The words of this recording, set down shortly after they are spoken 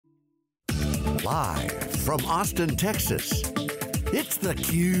Live from Austin, Texas, it's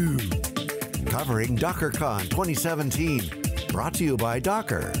theCUBE. Covering DockerCon 2017. Brought to you by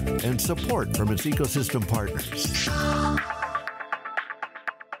Docker and support from its ecosystem partners.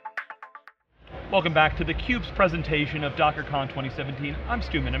 Welcome back to theCUBE's presentation of DockerCon 2017. I'm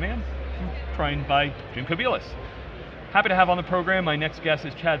Stu Miniman, joined by Jim Kobielus. Happy to have on the program, my next guest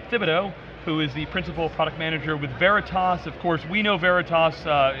is Thibodeau, who is the Principal Product Manager with Veritas. Of course, we know Veritas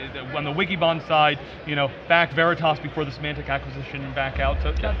on the Wikibon side, back Veritas before the Symantec acquisition and back out.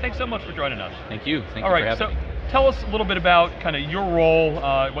 So Chad, thanks so much for joining us. Thank you, thank you for having me. Tell us a little bit about kind of your role,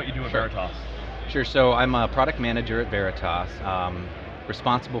 what you do at Veritas. Sure, so I'm a product manager at Veritas,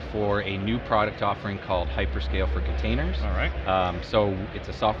 responsible for a new product offering called Hyperscale for Containers. All right. So it's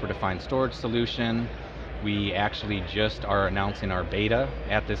a software-defined storage solution. We actually just are announcing our beta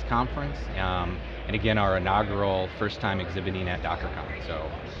at this conference, and again, our inaugural first time exhibiting at DockerCon, so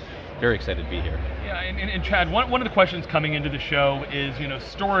very excited to be here. Yeah, and Chad, one of the questions coming into the show is,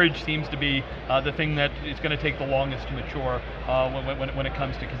 storage seems to be the thing that is going to take the longest to mature when it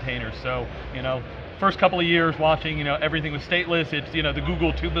comes to containers. So, first couple of years watching, everything was stateless. It's, the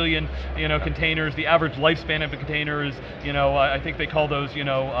Google 2 billion, containers. The average lifespan of a container is, I think they call those,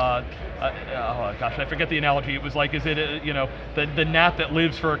 oh gosh, I forget the analogy. It was like, is it, the gnat that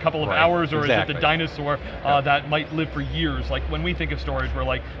lives for a couple of hours, or is it the dinosaur that might live for years? Like when we think of storage, we're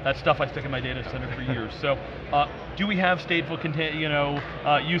like, that stuff I stick in my data center for years. So, do we have stateful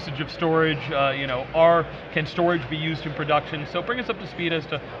usage of storage? Can storage be used in production? So bring us up to speed as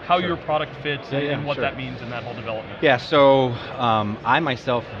to how your product fits and what that means in that whole development. Yeah, so I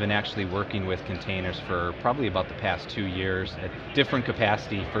myself have been actually working with containers for probably about the past 2 years at different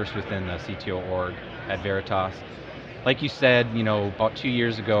capacity, first within the CTO org at Veritas. Like you said, about 2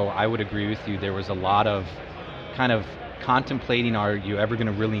 years ago, I would agree with you, there was a lot of kind of contemplating, are you ever going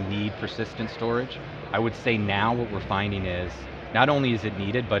to really need persistent storage? I would say now what we're finding is, not only is it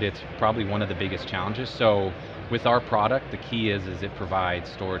needed, but it's probably one of the biggest challenges. So with our product, the key is it provides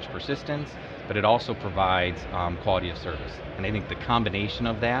storage persistence, but it also provides quality of service. And I think the combination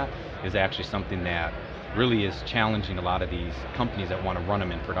of that is actually something that really is challenging a lot of these companies that want to run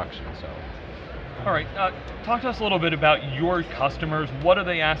them in production. So. All right, talk to us a little bit about your customers. What are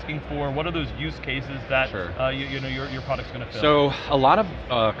they asking for? What are those use cases that your product's going to fill? So a lot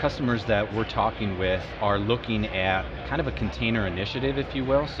of customers that we're talking with are looking at kind of a container initiative, if you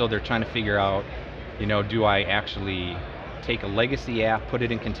will. So they're trying to figure out, do I actually take a legacy app, put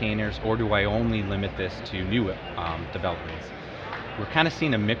it in containers, or do I only limit this to new developments? We're kind of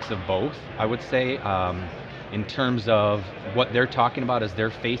seeing a mix of both, I would say. In terms of what they're talking about is they're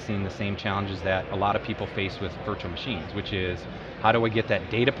facing the same challenges that a lot of people face with virtual machines, which is, how do I get that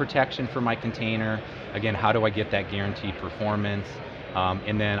data protection for my container? Again, how do I get that guaranteed performance?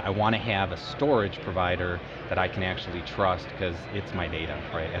 And then I want to have a storage provider that I can actually trust because it's my data,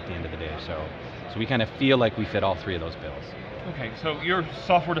 right, at the end of the day. So we kind of feel like we fit all three of those bills. Okay, so your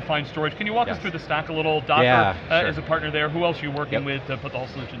software-defined storage, can you walk us through the stack a little? Docker is a partner there. Who else are you working with to put the whole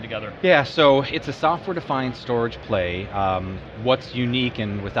solution together? Yeah, so it's a software-defined storage play. What's unique,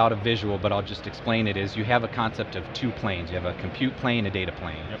 and without a visual, but I'll just explain it, is you have a concept of two planes. You have a compute plane, a data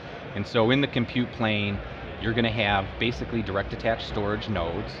plane. And so in the compute plane, you're going to have basically direct attached storage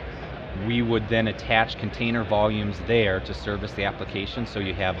nodes. We would then attach container volumes there to service the application, so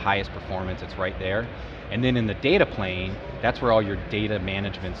you have highest performance, it's right there. And then in the data plane, that's where all your data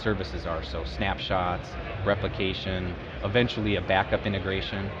management services are, so snapshots, replication, eventually a backup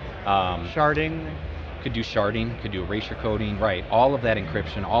integration. Sharding. Could do sharding, could do erasure coding, right. All of that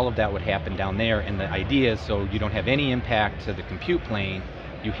encryption, all of that would happen down there, and the idea is so you don't have any impact to the compute plane,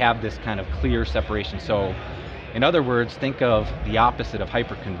 you have this kind of clear separation. So in other words, think of the opposite of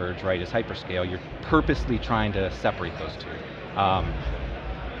hyperconverged, right, as hyperscale. You're purposely trying to separate those two.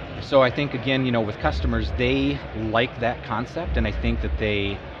 So I think, again, with customers, they like that concept, and I think that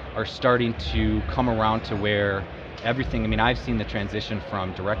they are starting to come around to where everything, I've seen the transition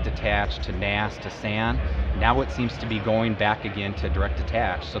from direct attach to NAS to SAN. Now it seems to be going back again to direct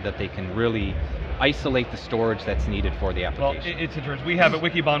attach so that they can really isolate the storage that's needed for the application. Well, it's interesting. We have at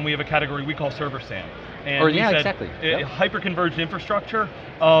Wikibon, we have a category we call server SAN. And exactly. Hyperconverged infrastructure,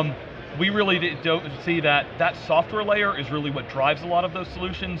 we really don't see that software layer is really what drives a lot of those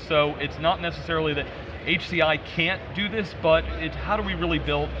solutions. So it's not necessarily that HCI can't do this, but it's how do we really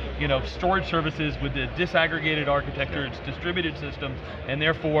build storage services with the disaggregated architecture, it's distributed systems, and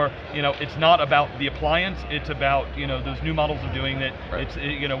therefore it's not about the appliance, it's about those new models of doing it. Right. It's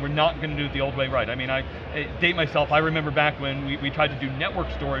we're not going to do it the old way right. I date myself, I remember back when we tried to do network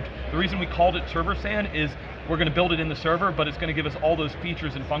storage, the reason we called it server SAN is we're going to build it in the server, but it's going to give us all those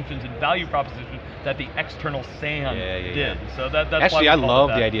features and functions and value propositions that the external SAN did. So that's actually, why I love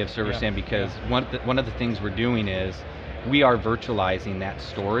the idea of server SAN because yeah. one of the things we're doing is we are virtualizing that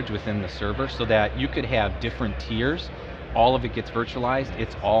storage within the server so that you could have different tiers. All of it gets virtualized.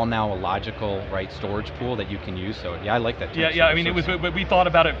 It's all now a logical, right, storage pool that you can use. So yeah, I like that term. Yeah, I mean, we thought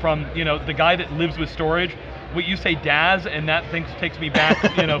about it from, the guy that lives with storage. What you say DAS, and that takes me back,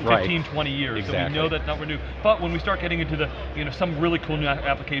 15, right. 20 years. Exactly. So we know that's not new. But when we start getting into the, some really cool new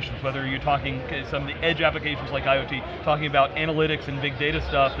applications, whether you're talking some of the edge applications like IoT, talking about analytics and big data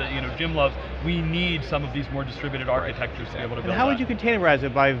stuff that Jim loves, we need some of these more distributed architectures to be able to build. And how would you containerize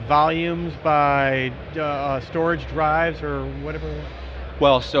it? By volumes, by storage drives, or whatever?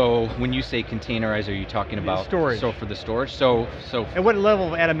 Well, so when you say containerize, are you talking about storage? So for the storage, so at what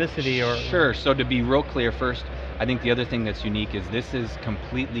level of atomicity or? Sure. So to be real clear, first, I think the other thing that's unique is this is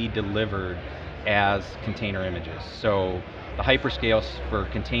completely delivered as container images. So the hyperscales for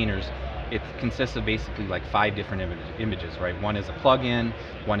containers, it consists of basically like 5 different images, right? One is a plugin,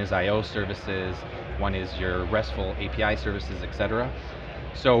 one is I/O services, one is your RESTful API services, etc.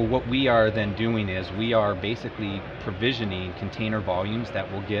 So what we are then doing is we are basically provisioning container volumes that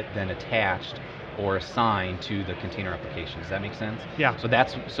will get then attached or assigned to the container application. Does that make sense? Yeah.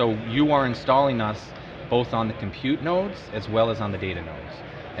 So you are installing us both on the compute nodes as well as on the data nodes.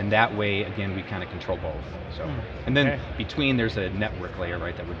 And that way, again, we kind of control both. So, and then between there's a network layer,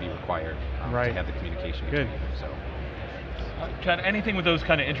 right, that would be required to have the communication between them. So. Chad, anything with those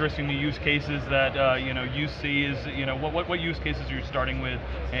kind of interesting use cases that you see is, what use cases are you starting with,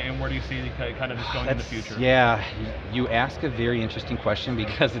 and where do you see kind of this going in the future? Yeah, you ask a very interesting question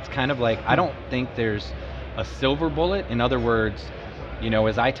because it's kind of like, I don't think there's a silver bullet. In other words,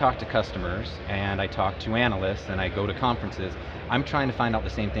 as I talk to customers and I talk to analysts and I go to conferences, I'm trying to find out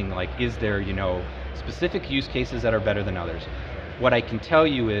the same thing, like is there, specific use cases that are better than others? What I can tell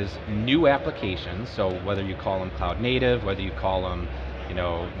you is new applications, so whether you call them cloud native, whether you call them,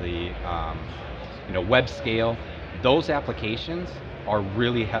 web scale, those applications are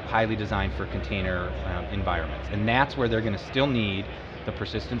really highly designed for container environments. And that's where they're going to still need the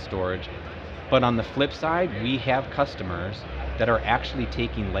persistent storage. But on the flip side, we have customers that are actually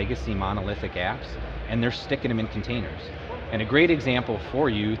taking legacy monolithic apps and they're sticking them in containers. And a great example for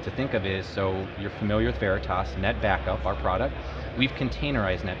you to think of is, so you're familiar with Veritas, Net Backup, our product. We've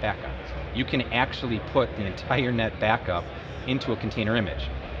containerized Net Backup. You can actually put the entire Net Backup into a container image.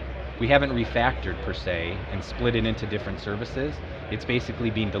 We haven't refactored per se and split it into different services. It's basically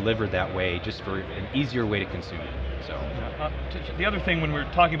being delivered that way just for an easier way to consume it. So. The other thing when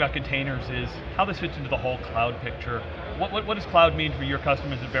we're talking about containers is how this fits into the whole cloud picture. What does cloud mean for your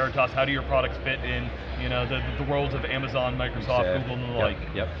customers at Veritas? How do your products fit in the worlds of Amazon, Microsoft, Google, and the like?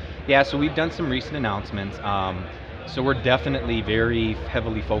 Yep. Yeah, so we've done some recent announcements. So we're definitely very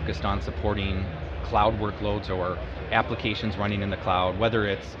heavily focused on supporting cloud workloads or applications running in the cloud, whether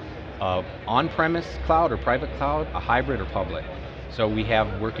it's on-premise cloud or private cloud, a hybrid or public. So we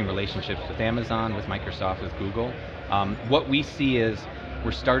have working relationships with Amazon, with Microsoft, with Google. What we see is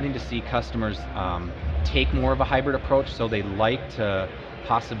we're starting to see customers take more of a hybrid approach, so they like to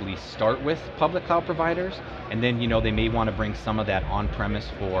possibly start with public cloud providers, and then they may want to bring some of that on-premise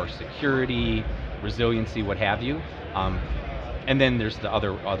for security, resiliency, what have you. And then there's the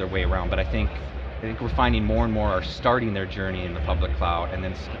other way around, but I think we're finding more and more are starting their journey in the public cloud and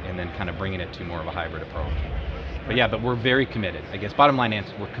then kind of bringing it to more of a hybrid approach. But yeah, but we're very committed. I guess bottom line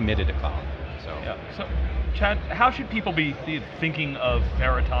answer, we're committed to cloud. So. Yeah. So, Chad, how should people be thinking of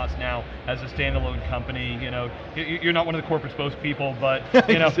Veritas now as a standalone company? You're not one of the corporate spokespeople, but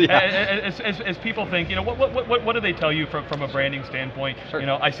as people think, what do they tell you from a branding standpoint? Sure.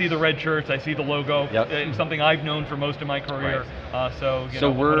 I see the red shirts, I see the logo. Yep. It's something I've known for most of my career. Right.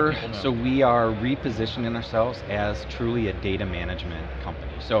 So we are repositioning ourselves as truly a data management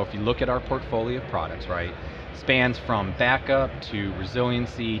company. So if you look at our portfolio of products, right, spans from backup to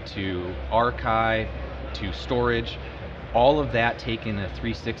resiliency to archive to storage, all of that taking a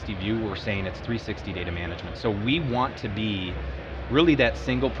 360 view. We're saying it's 360 data management. So we want to be really that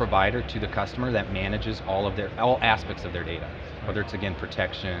single provider to the customer that manages all aspects of their data, whether it's again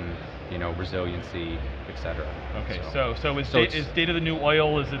protection, resiliency, etc. Okay, so is data the new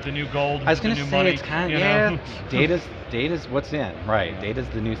oil? Is it the new gold? I was going to say money? It's kind of data's what's in, right? Data's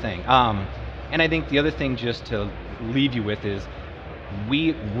the new thing. And I think the other thing just to leave you with is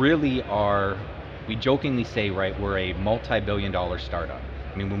we really are. We jokingly say, right, we're a multi-billion-dollar startup.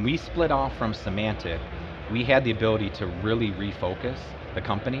 I mean, when we split off from Symantec, we had the ability to really refocus the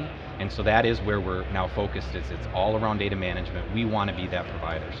company, and so that is where we're now focused. It's all around data management. We want to be that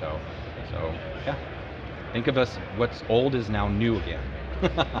provider. So yeah. Think of us, what's old is now new again.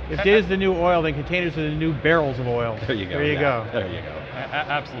 If data is the new oil, then containers are the new barrels of oil. There you go. There you go. There you go.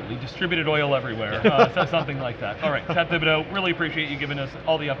 Absolutely, distributed oil everywhere, something like that. All right, Ted Thibodeau, really appreciate you giving us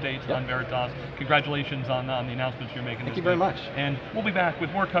all the updates on Veritas. Congratulations on the announcements you're making. Thank you very much. And we'll be back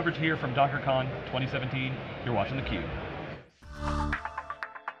with more coverage here from DockerCon 2017. You're watching theCUBE.